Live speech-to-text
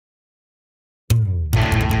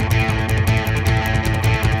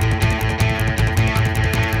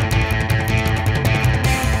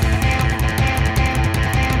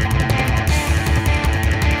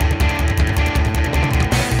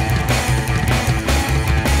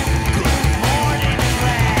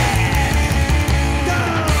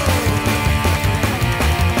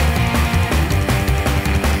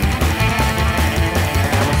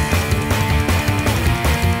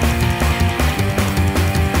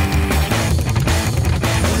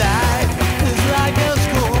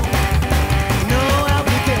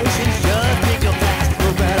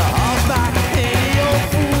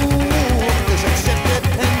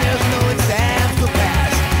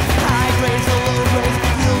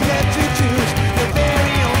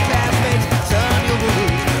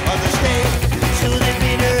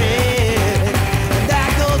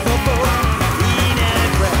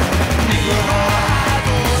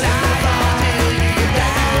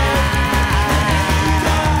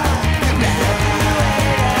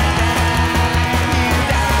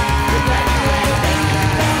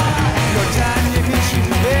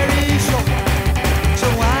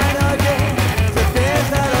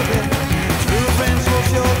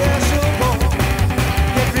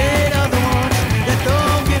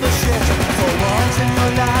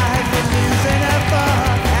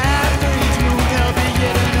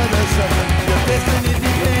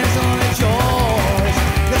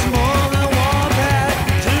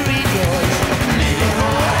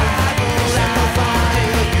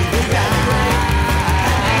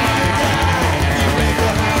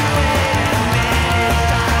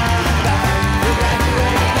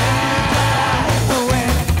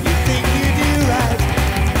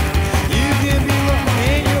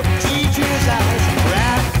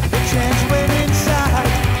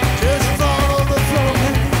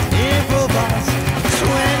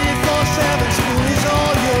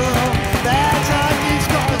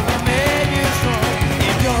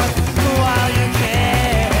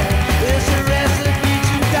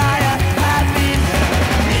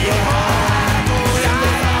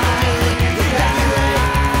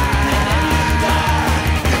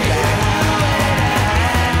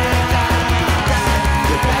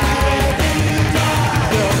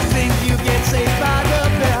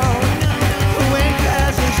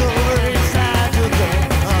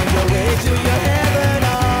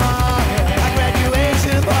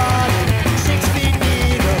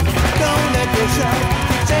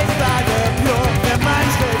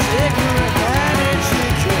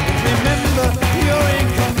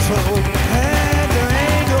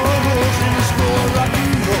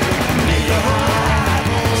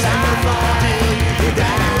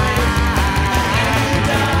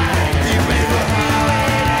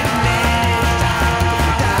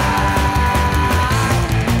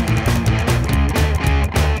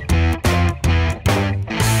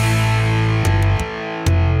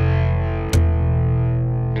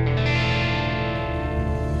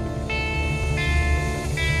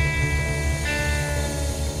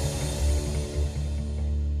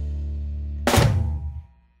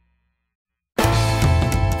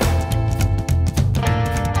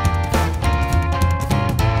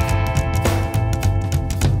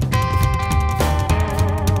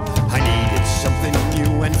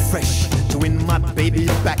baby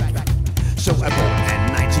back. So I bought a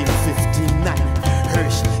 1959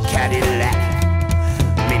 Hearse Cadillac,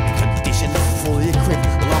 mint condition, fully equipped,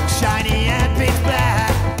 long shiny and pitch black.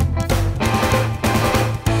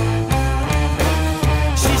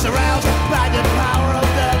 She's aroused by the power of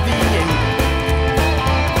the V8.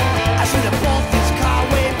 I should have bought this car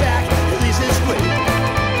way back. This is great.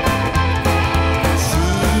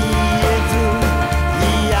 Seeing through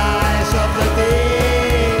the eyes of the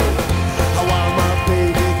day, while my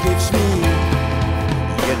baby gives me,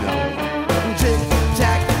 you know,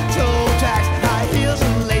 tic-tac, toe tax, high heels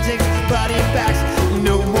and latex body bags.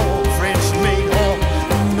 No more French maid or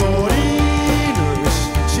naughty nurse.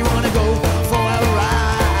 She wanna go for a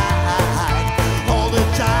ride all the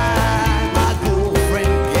time. My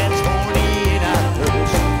girlfriend gets horny in a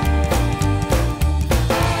hearse.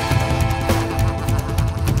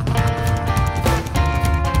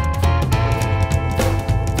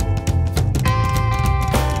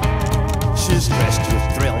 She's dressed to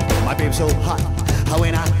thrill, my babe's so hot.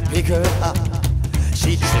 When I pick her up,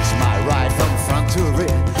 she takes my ride from front to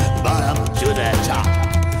rear, bottom to the top.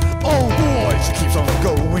 Oh boy, she keeps on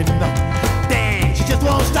going up. Dang, she just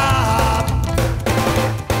won't stop.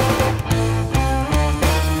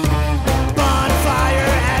 Bonfire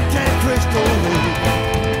at Camp Crystal.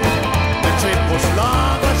 The trip was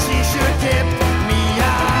long, but she sure kept me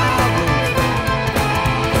out.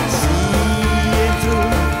 Seeing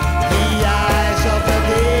through the eyes of the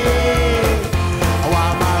day,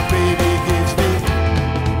 while my baby gives me,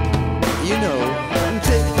 you know,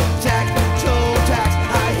 tic-tac, toe tax,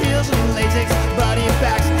 high heels and latex body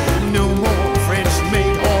bags. No more French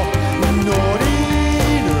maid or naughty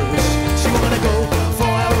nurse. She wanna go for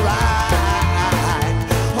a ride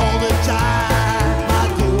all the time. My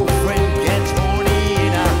girlfriend gets horny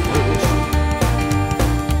in a hearse.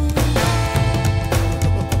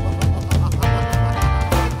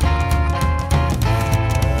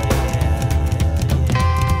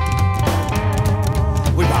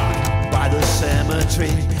 We park by the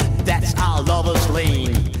cemetery, that's our lover's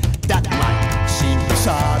lane. That might seem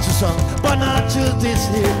bizarre to some, but not to this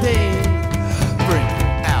here day. Bring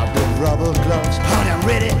out the rubber gloves, honey, I'm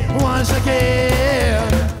ready once again.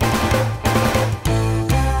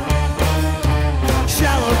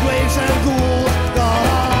 Shallow graves and ghouls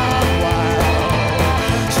gone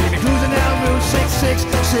wild. See me cruising down Route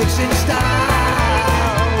 666 in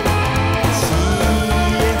style.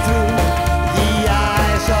 Seeing through the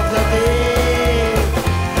eyes of the day,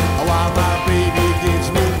 while my baby gives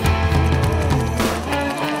me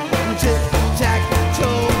tic-tac,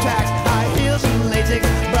 toe tax, high heels and latex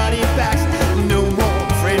body bags. No more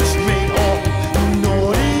French maid or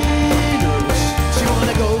naughty nurse. She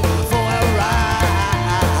wanna go for a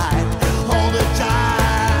ride all the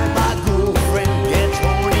time. My girlfriend gets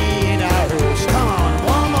horny in a hearse. Come on,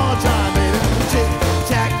 one more time, baby.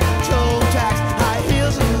 Tic-tac, toe tax, high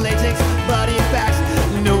heels and latex body bags.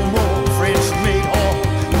 No more French maid or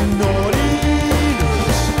naughty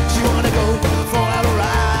nurse. She wanna go for a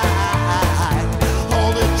ride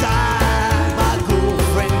all the time. My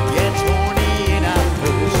girlfriend gets horny in a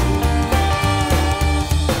hearse.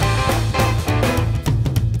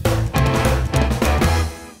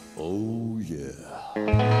 Oh yeah.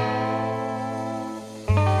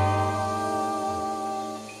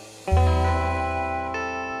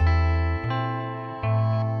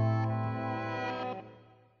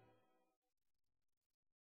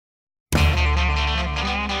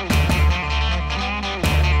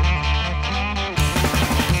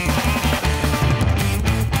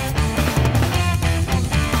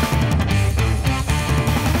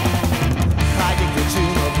 I can get you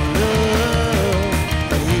of love,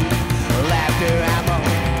 hate, laughter, ammo.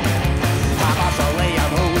 I'm off the way,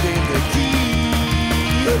 I'm holding the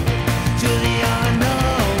key to the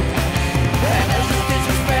unknown. And as the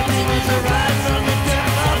disrespect begins to rise from the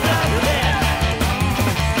depths of the pit,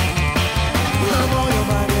 the more your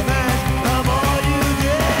mind demands, the more you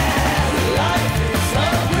get. Life is so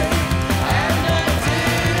great, and I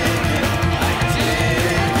dig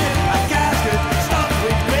it. A casket stuffed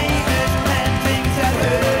with razors and things that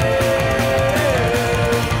hurt.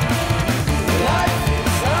 Life is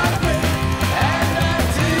so great, and I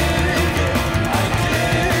dig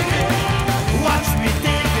it.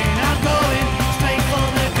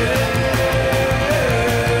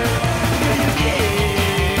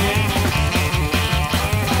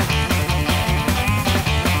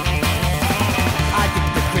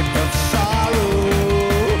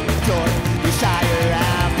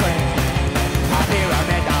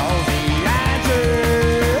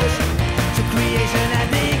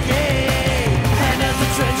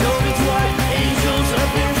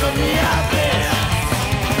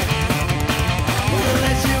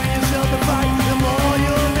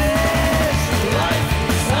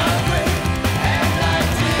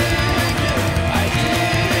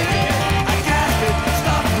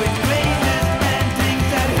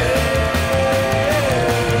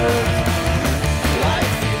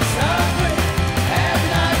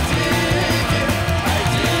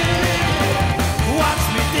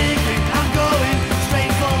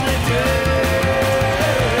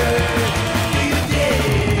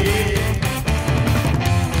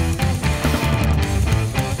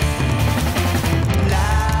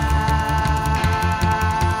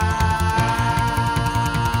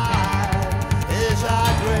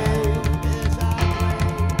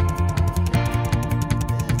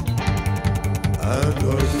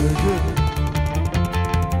 girl.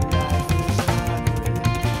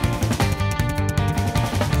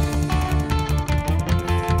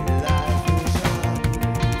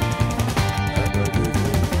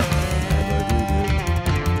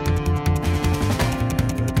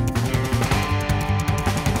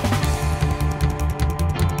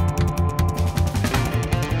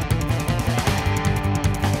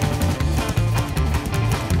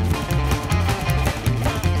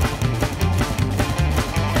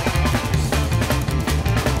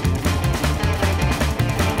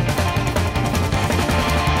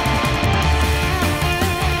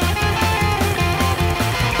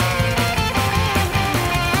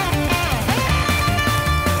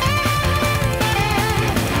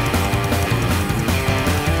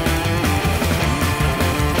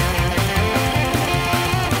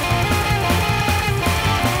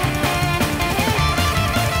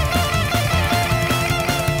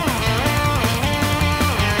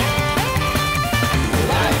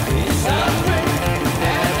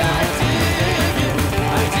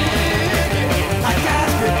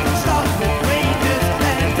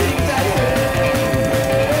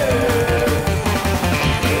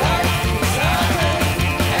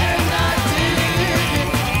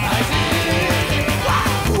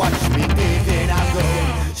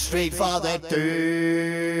 For the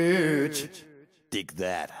dirt. Dig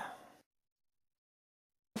that.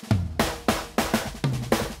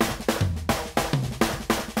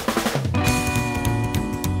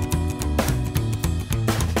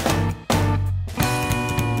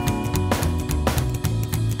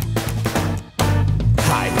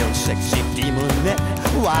 High-heel, sexy demonette,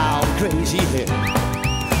 wild, crazy hair,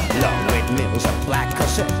 long red nails, a black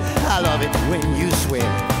corset. I love it when you swear.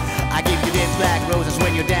 I give you dead black roses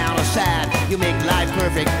when you're down or sad. You make life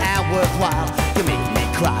perfect and worthwhile. You make me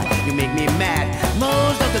cry, you make me mad.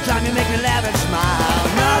 Most of the time you make me laugh and smile.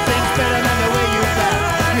 Nothing's better than the way you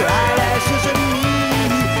laugh. Your eyelashes and me.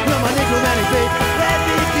 You're my necromantic babe, let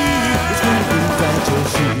me be. It's gonna be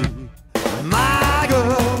fantasy. My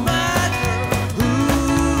girl, my girl, ooh,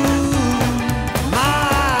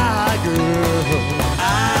 my girl.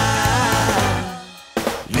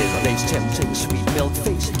 Little lace tempting, sweet milk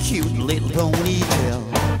face, cute little ponytail,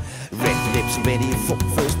 red lips ready for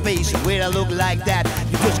first base. When I look like that,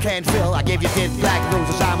 you just can't feel. I gave you dead black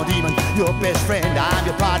roses, I'm a demon, your best friend. I'm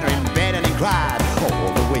your partner in bed and in crime,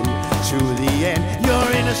 all the way to the end.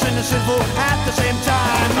 You're innocent and sinful at the same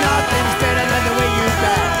time. Nothing's better than the way you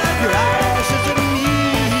die. Your eyelashes and me,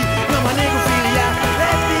 you're my necrophilia,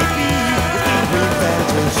 let me be. It's a real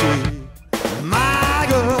fantasy. My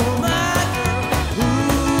girl, my girl, ooh,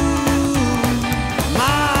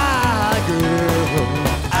 my girl.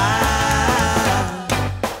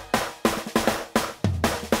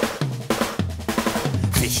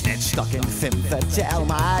 Fishnet stocking, femme fatale,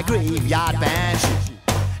 my graveyard banshee.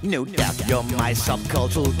 No doubt you're my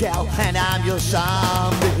subcultural gal, and I'm your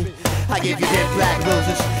zombie. I give you dead black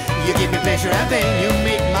roses, you give me pleasure and pain. You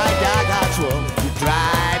make my dark heart swirl, you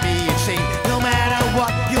drive me insane. No matter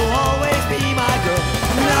what, you'll always be my girl.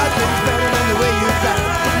 Nothing's better than the way you got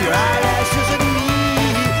your eyelashes and me.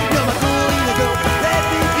 You're my cool little girl, let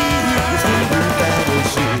me be. It's gonna be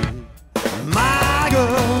fantasy. My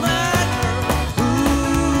girl, my girl,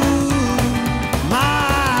 ooh,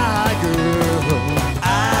 my girl.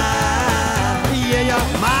 Yeah, yeah,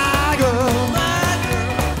 my girl, my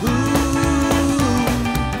girl, ooh,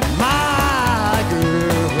 my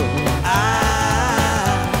girl.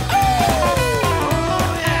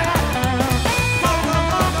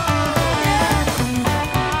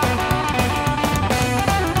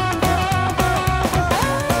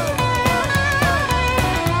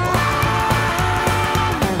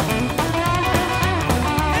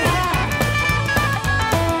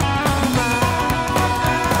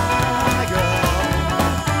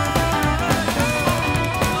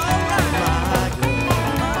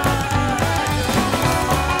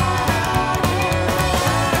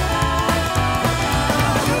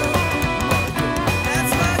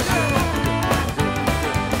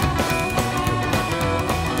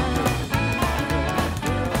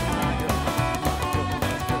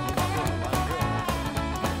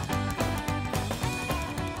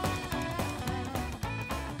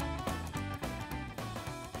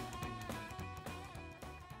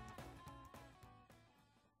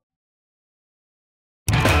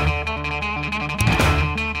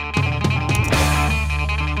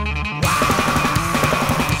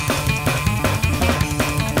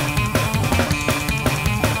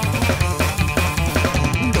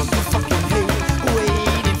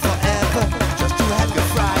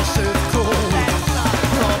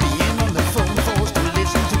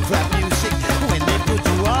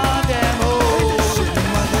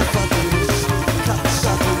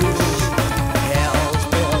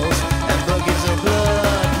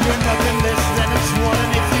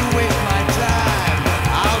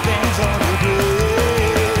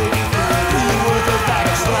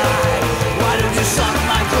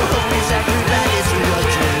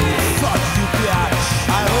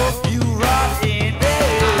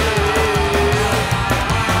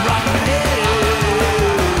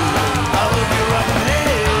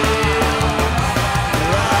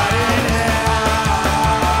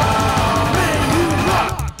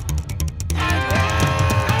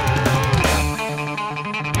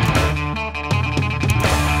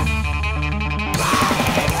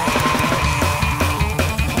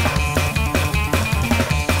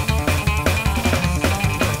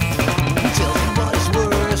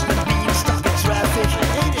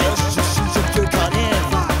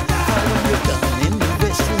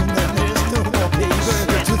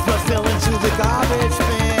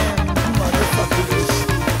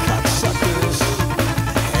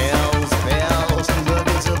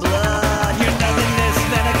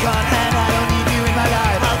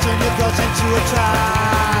 a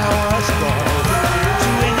tie or a skull. To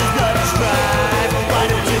end this bloody strife, why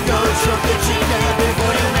don't you go choke the chicken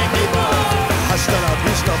before you make me ball? Hasta la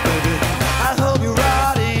vista, baby. I hope you're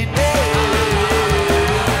rotting, hey.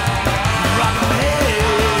 Rockin' hey.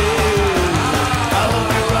 I hope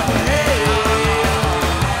you're rockin' hey.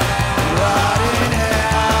 Rotting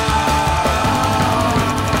hell.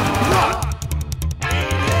 Rock.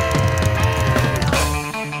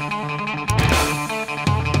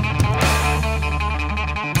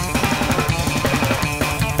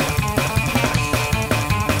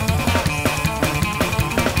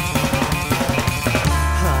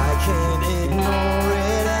 I can't ignore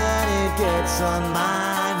it and it gets on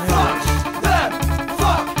my nerves. Fuck them!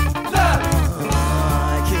 Fuck them!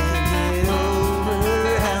 I can't get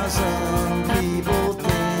over how some people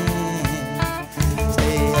think.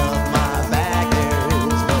 Stay off my back,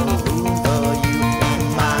 there's no room for you in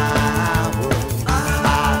my world. I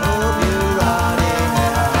hope you rot in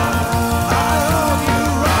hell. I hope you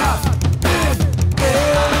rot in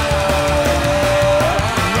hell.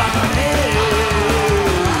 Rock in hell.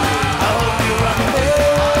 I hope you rock in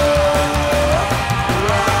hell.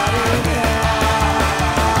 Rot in hell.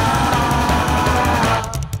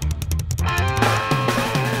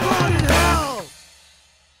 Rot in hell.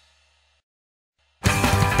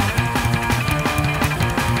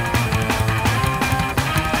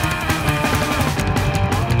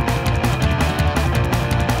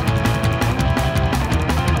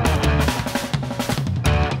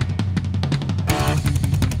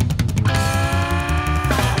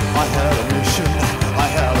 I had a mission, I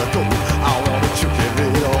had a goal. I wanted to get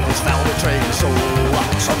rid of this foul betraying soul.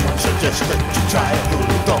 Someone suggested to try a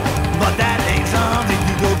little dog, but that ain't something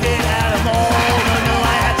you go get out of all. No,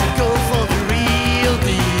 I had to go for the real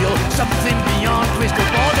deal. Something beyond crystal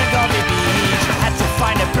balls and coffee beans. Had to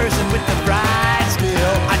find a person with the right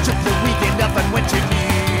skill. I took the weekend up and went to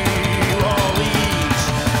New Orleans.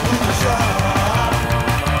 Voodoo Shop.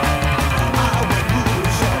 I went Voodoo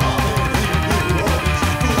Shop in New Orleans.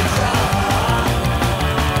 Voodoo Shop.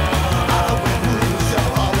 I went Voodoo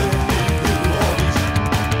Shop in New Orleans.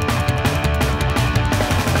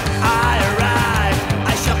 I arrived,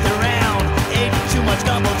 I shopped around, ate too much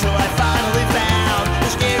gumbo till I finally found the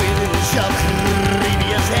scary little shop, creepy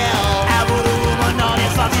as hell. I put a woman on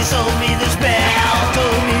it, Foxy sold me the spell.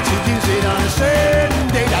 Told me to use it on a certain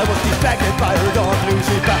date. I was distracted by her dog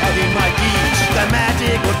Lucy biting my geeks. The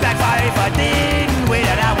magic would backfire if I didn't wait,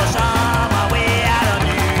 and I was on my way out of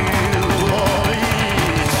New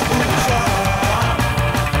Orleans. Voodoo Shop.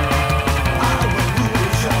 I went Voodoo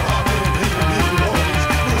Shop in New Orleans.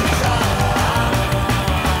 Voodoo Shop.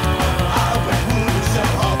 I went Voodoo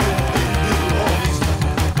Shop in New Orleans.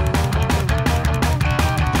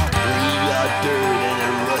 Graveyard dirt and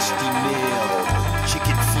a rusty nail,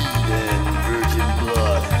 chicken feet and virgin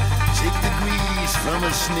blood. Take the grease from a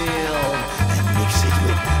snail and mix it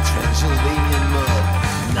with Transylvanian mud.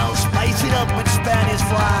 Now spice it up with Spanish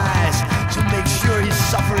flies to make sure he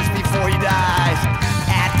suffers before he dies.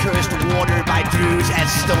 Add cursed water by Druze at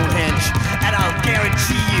Stonehenge, and I'll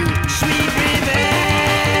guarantee you sweet revenge.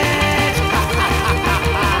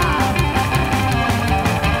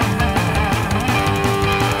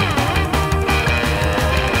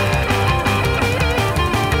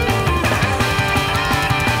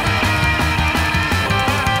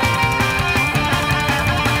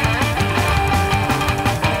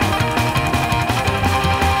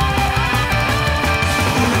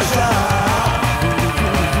 Voodoo Shop.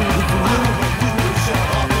 Voodoo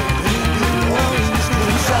Shop.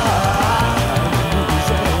 Voodoo Shop.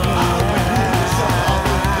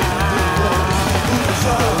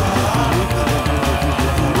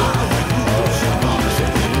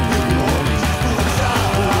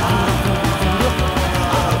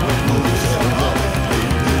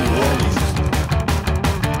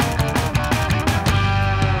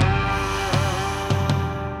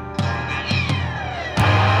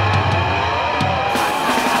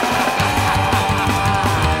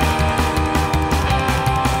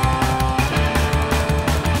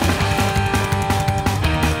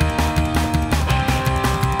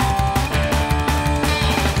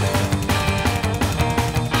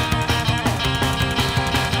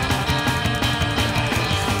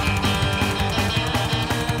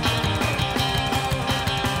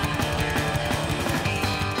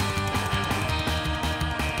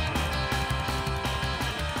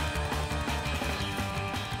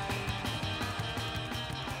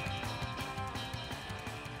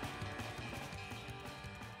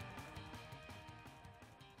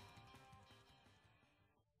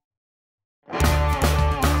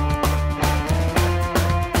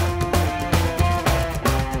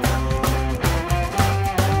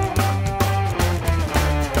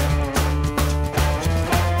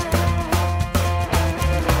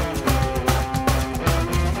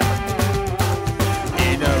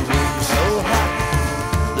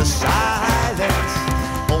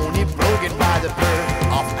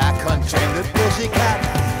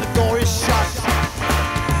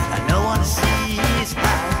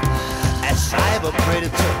 ready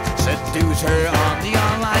to seduce her on the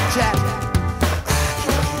online chat.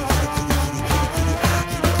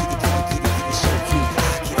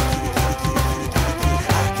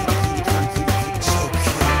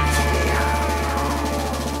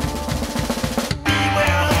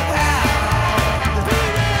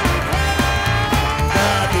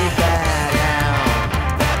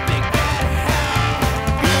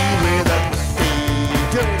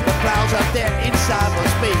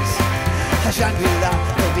 Cyberspace, a Shangri-La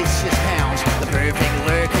for vicious hounds, the perfect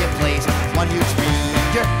lurking place. One huge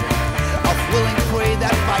finger of willing prey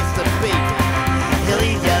that bites the bait. He'll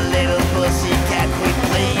eat your little pussy cat, quit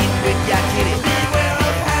playing with your kitty. Beware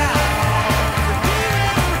of hound,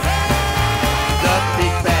 the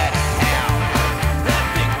big bad hound, the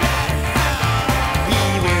big bad hound.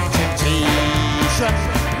 Beware temptation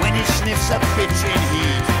when he sniffs a bitch in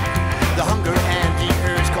heat. The hunger and the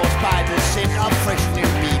urge caused by the scent of fresh new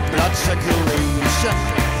meat. Blood circulation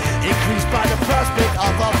increased by the prospect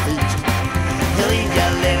of a feast. He'll eat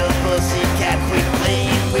your little pussy cat, quit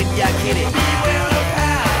playing with your kitty. Beware of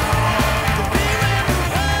hound,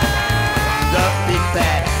 the big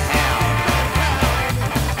bad hound.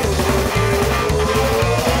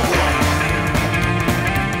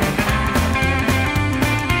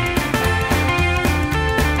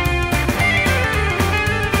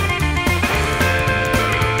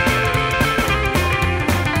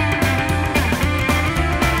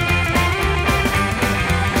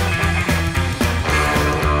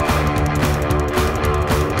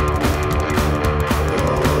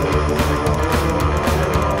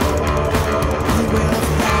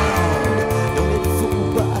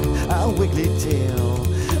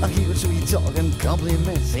 Talking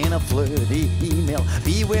compliments in a flirty email.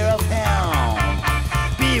 Beware of hound.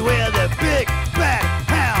 Beware the big bad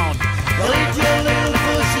hound. He'll eat your little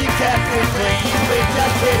pussy cat for playing with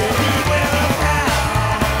your kitty. Beware of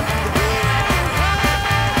hound.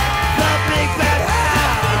 The big bad hound.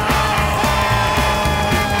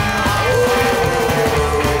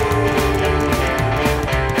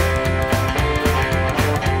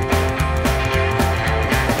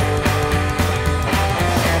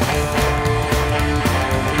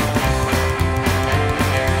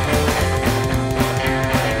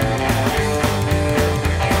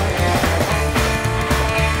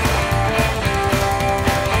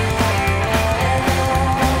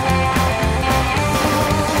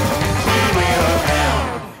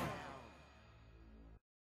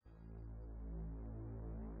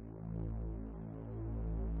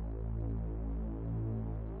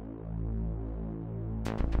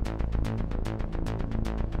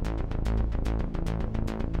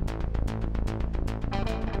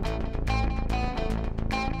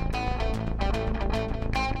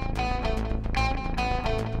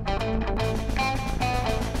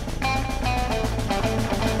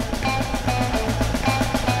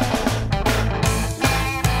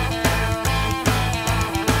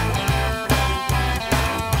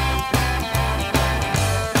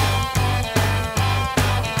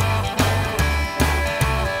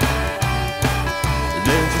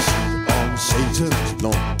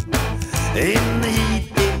 In the heat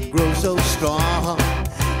it grows so strong.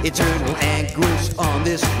 Eternal anguish on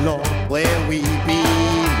this lawn where we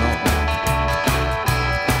belong.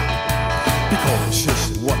 Be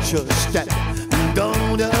cautious, watch your step.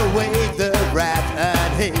 Don't awake the wrath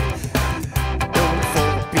and hate. Don't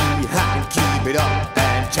fall behind, keep it up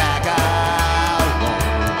and tag out.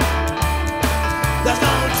 There's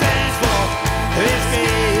no chance for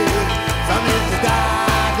escape from this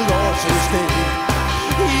dark lost state.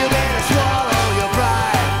 You better swallow your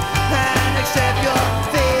pride and accept your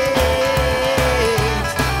fate.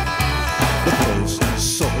 The poison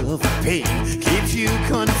soul of pain keeps you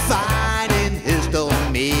confined in his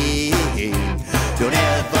domain. Don't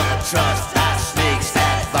ever trust that snake's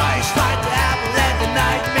advice. Fight the apple and the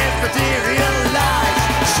nightmares materialize.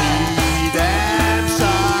 See them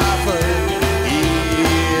suffer,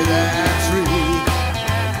 hear them shriek.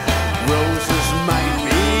 Roses might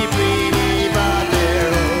be pretty, but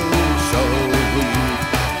they're oh so weak.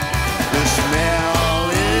 The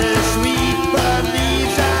smell is sweet, but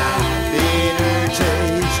leaves out bitter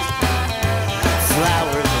taste.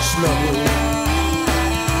 Flowers are slow,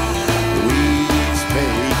 weeds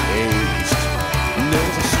make haste.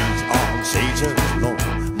 There's a seed on Satan's lawn,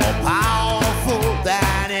 more powerful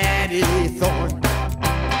than any thorn.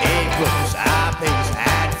 It grows apace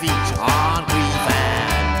and feeds on grief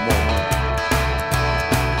and more.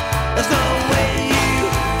 There's no way you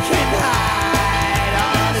can hide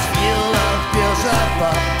on this field of bills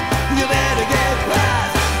above. You better get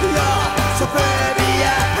past your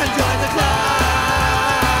suburbia and join the club.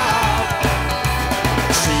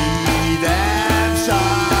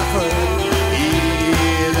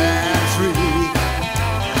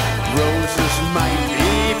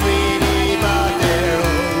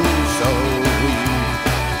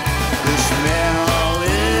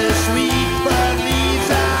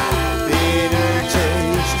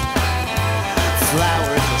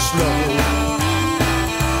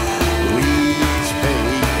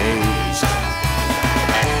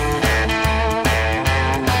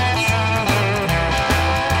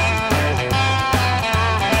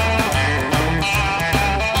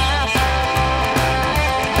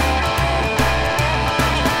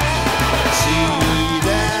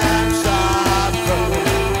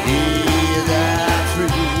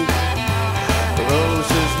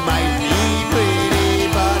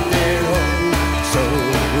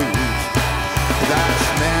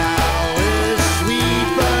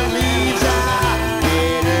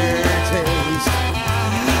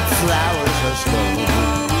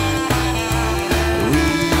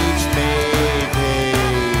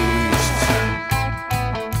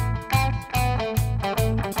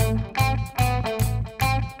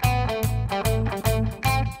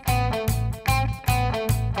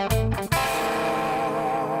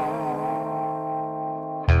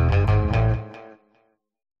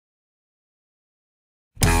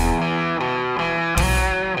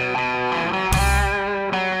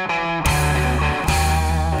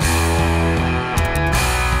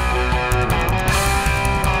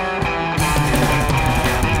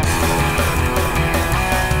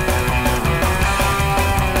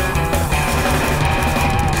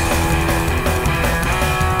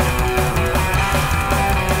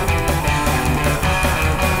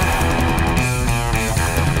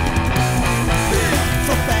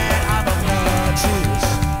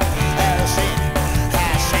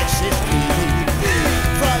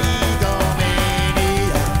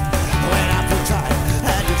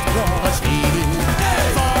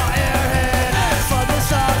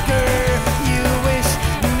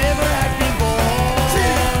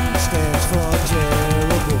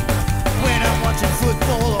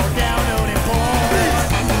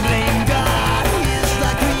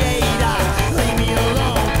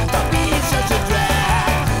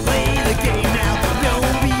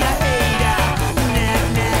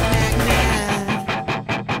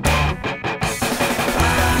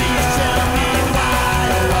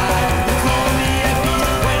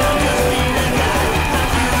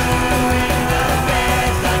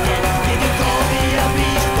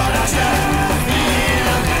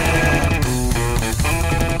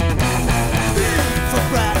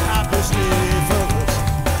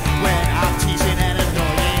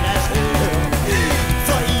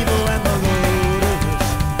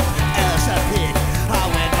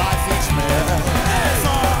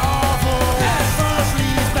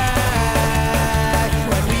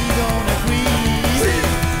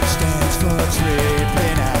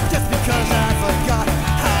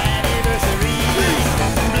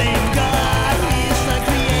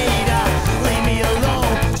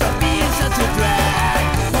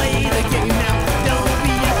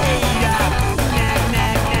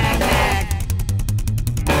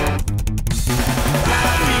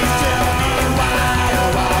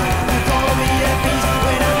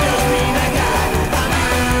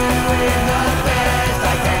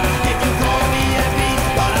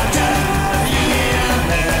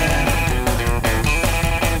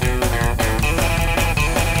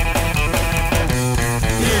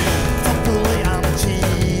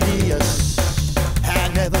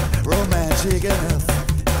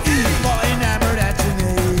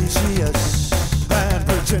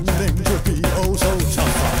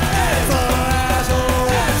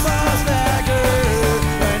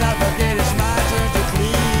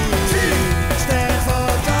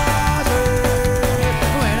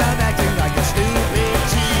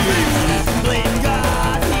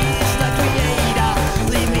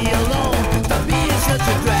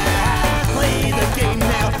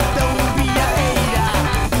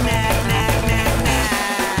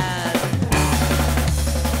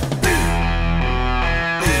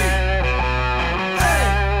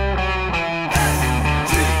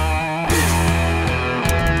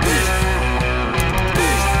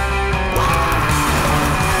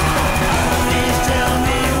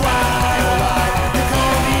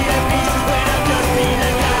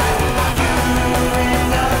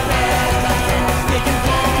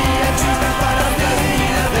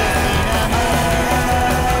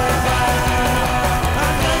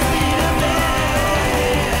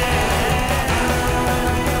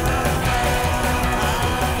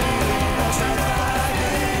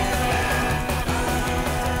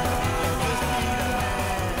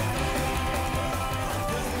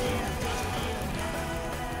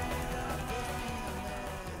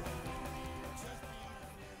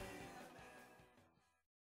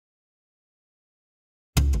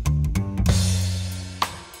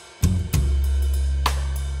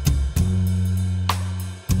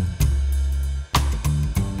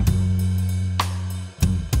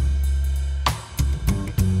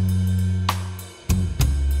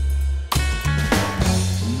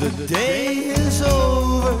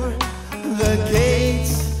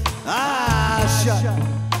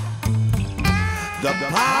 The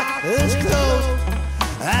park is closed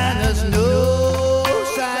and there's no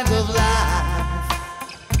signs of life.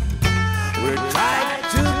 We're tied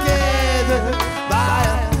together by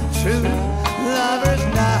a true lover's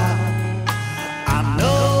knot. I'm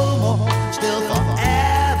no more, still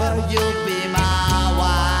forever you'll be my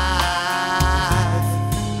wife.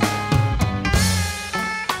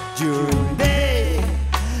 During the day,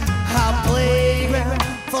 our playground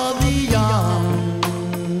for the young.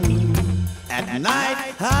 At night,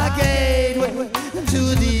 our gateway to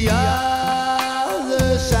the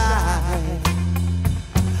other side.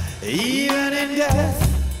 Even in death,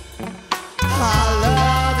 our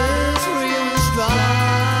love is real strong.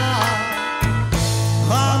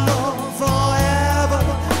 I'm known forever,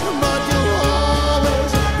 but you'll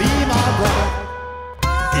always be my bride.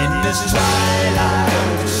 In this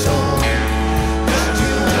twilight song, just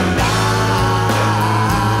you and I.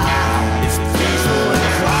 It's peaceful and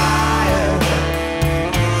quiet.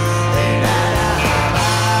 And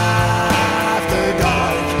after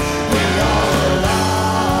dark, we all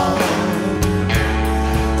alone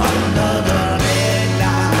under the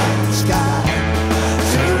midnight sky.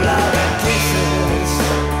 True love and kisses.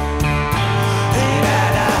 And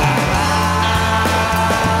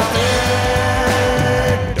after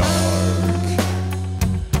dark.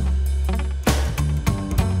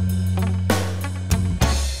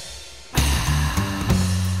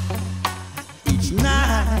 Each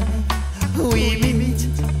night we meet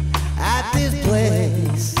at this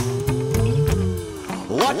place,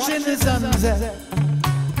 watching the sunset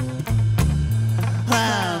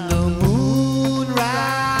and the moon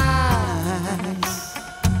rise.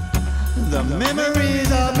 The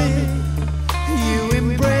memories of me you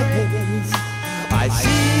embrace. I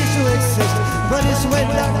cease to exist, but it's when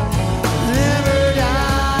love never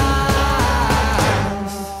dies.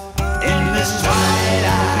 In this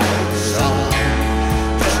twilight song,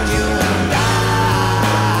 just you and I.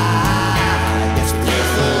 It's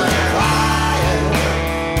peaceful and quiet.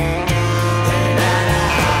 And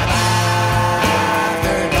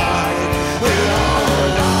after dark, we're all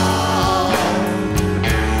alone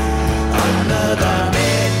under the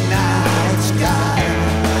midnight sky.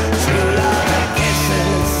 True love and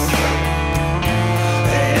kisses.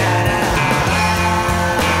 And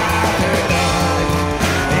after dark,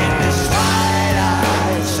 in this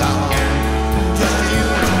twilight song, just you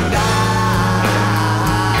and I.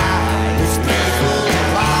 It's peaceful and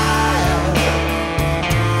quiet.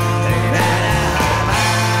 And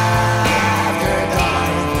after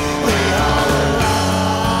dark, we're all alone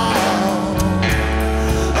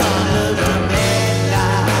under the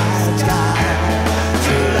midnight sky.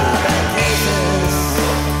 True love and kisses.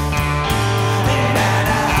 And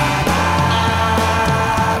after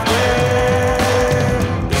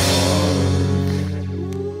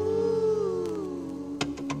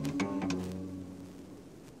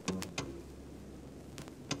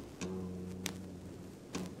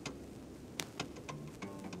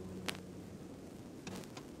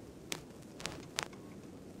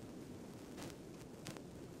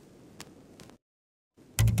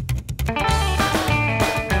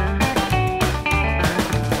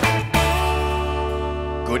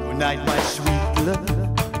good night, my sweet love.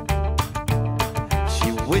 She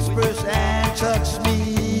whispers and tucks me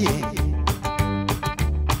in.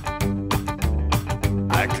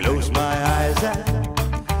 I close my eyes and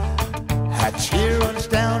a tear runs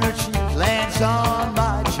down her cheek, lands on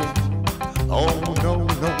my chin. Oh no, no,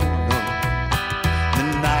 no. The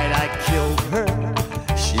night I killed her,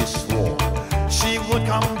 she swore she would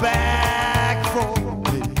come back for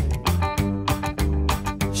me.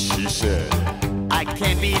 She said, I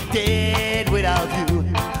can't be dead without you.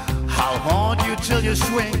 I'll haunt you till you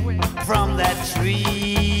swing from that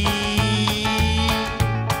tree.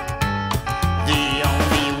 The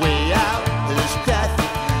only way out is death,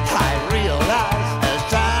 I realize as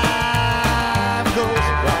time goes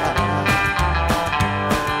by.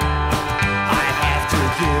 I have to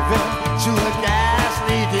give in to a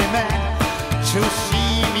ghastly demand to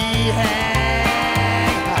see me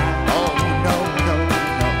hang. Oh no, no,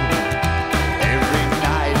 no. Every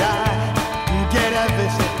night I get a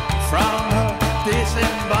visit from her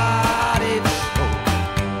disembodied soul.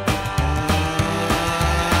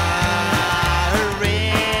 Her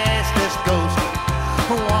restless ghost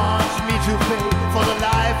wants me to pay for the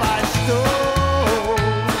life I stole.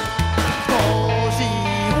 All she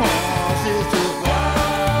wants is to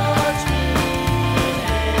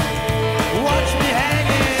watch me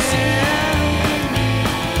hanging.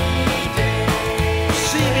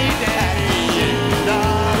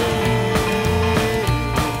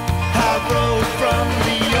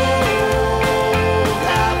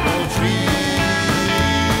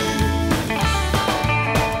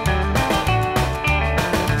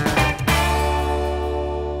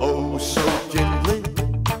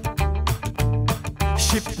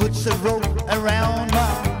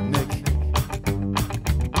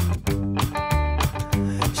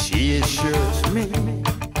 reassures me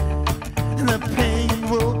the pain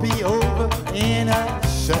will be over in a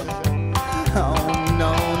second. Oh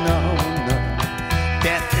no, no, no,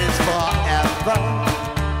 death is forever.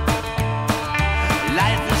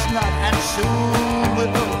 Life is not, and soon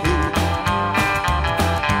will be.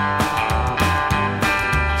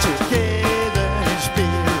 Together in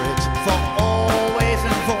spirit for always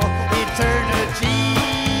and for eternity.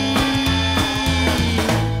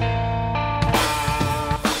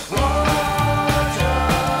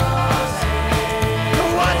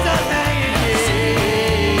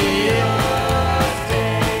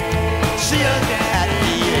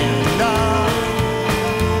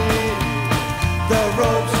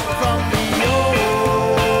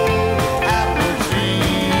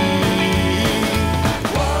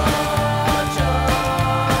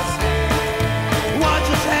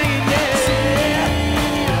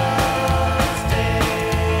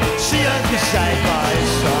 Side by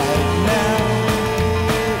side now,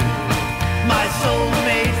 my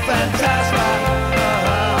soulmate Fantazma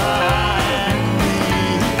and me.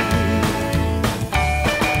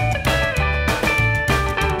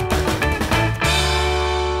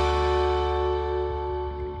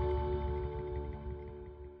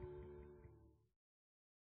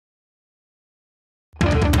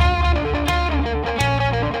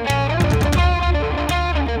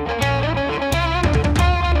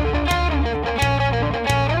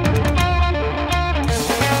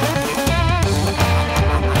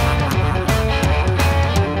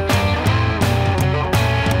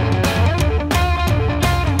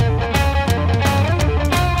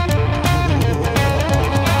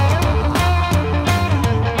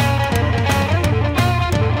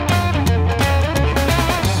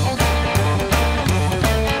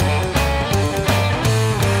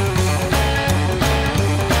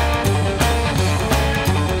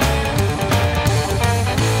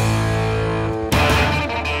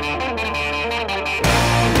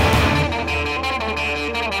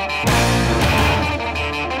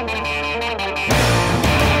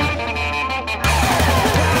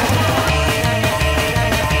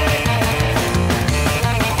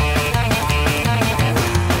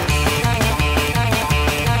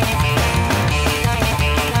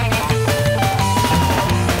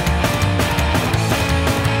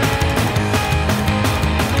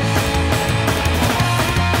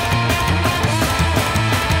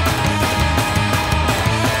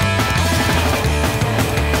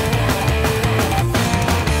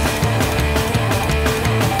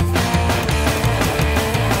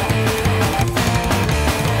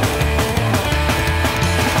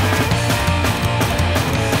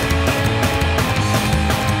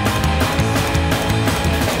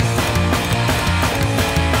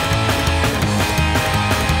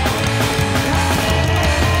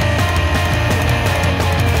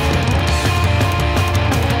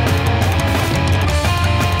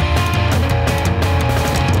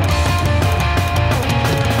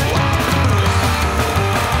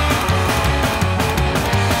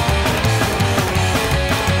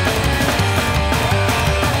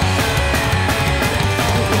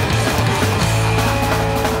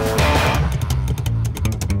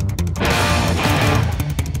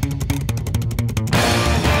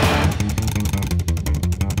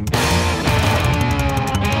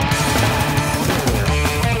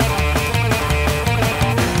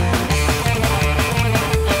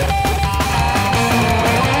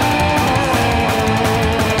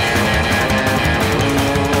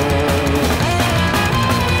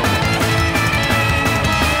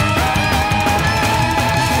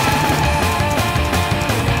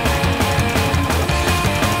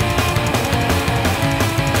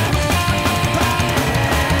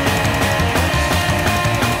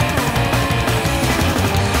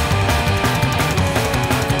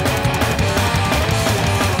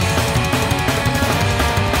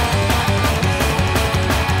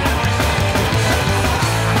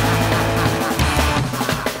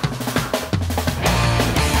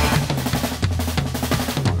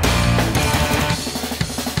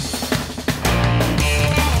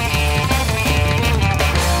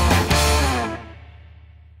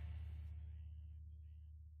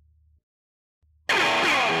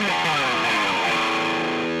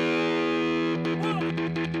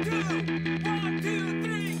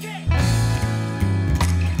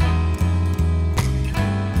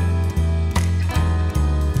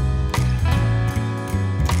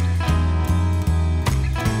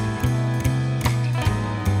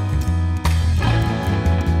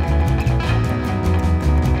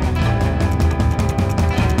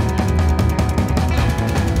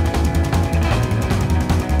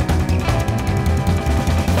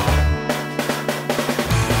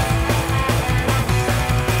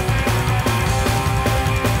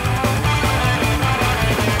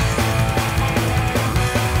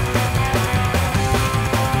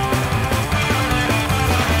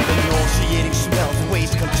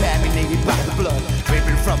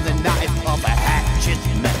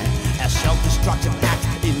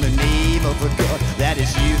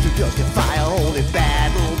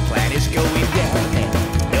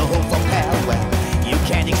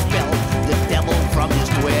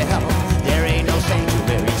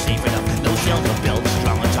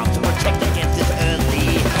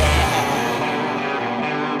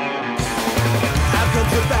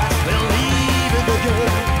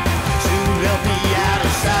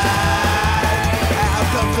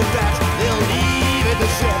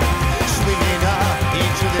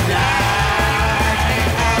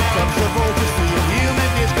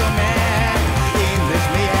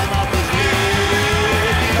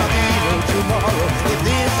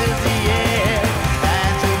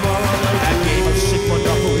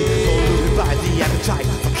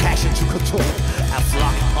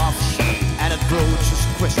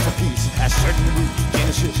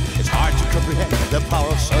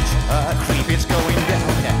 such a creep, it's going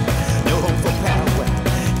down now. No hope for power,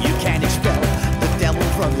 you can't expel the devil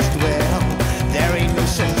from his dwell. There ain't no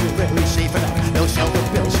sanctuary safe enough, no shelter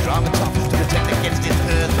built strong and tough to protect against this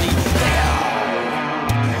earthly hell.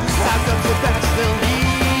 Out comes the bats, they'll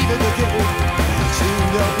leave in the cave, soon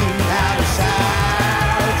they'll be out of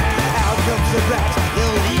sight. Out comes the bats,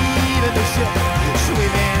 they'll leave in the ship,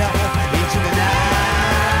 swimming up into the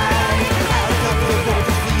night. Out comes the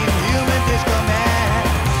vultures, the inhuman disco man,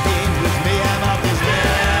 dangerous mayhem of this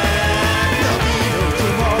land. There'll be no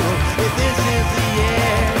tomorrow if this is the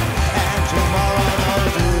end, and tomorrow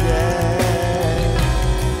knows today.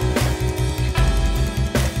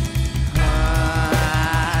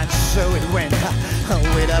 So it went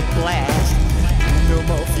with a blast. No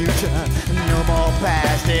more future, no more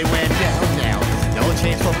past. It went down now. No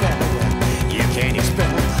chance for power. You can't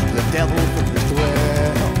expel the devil from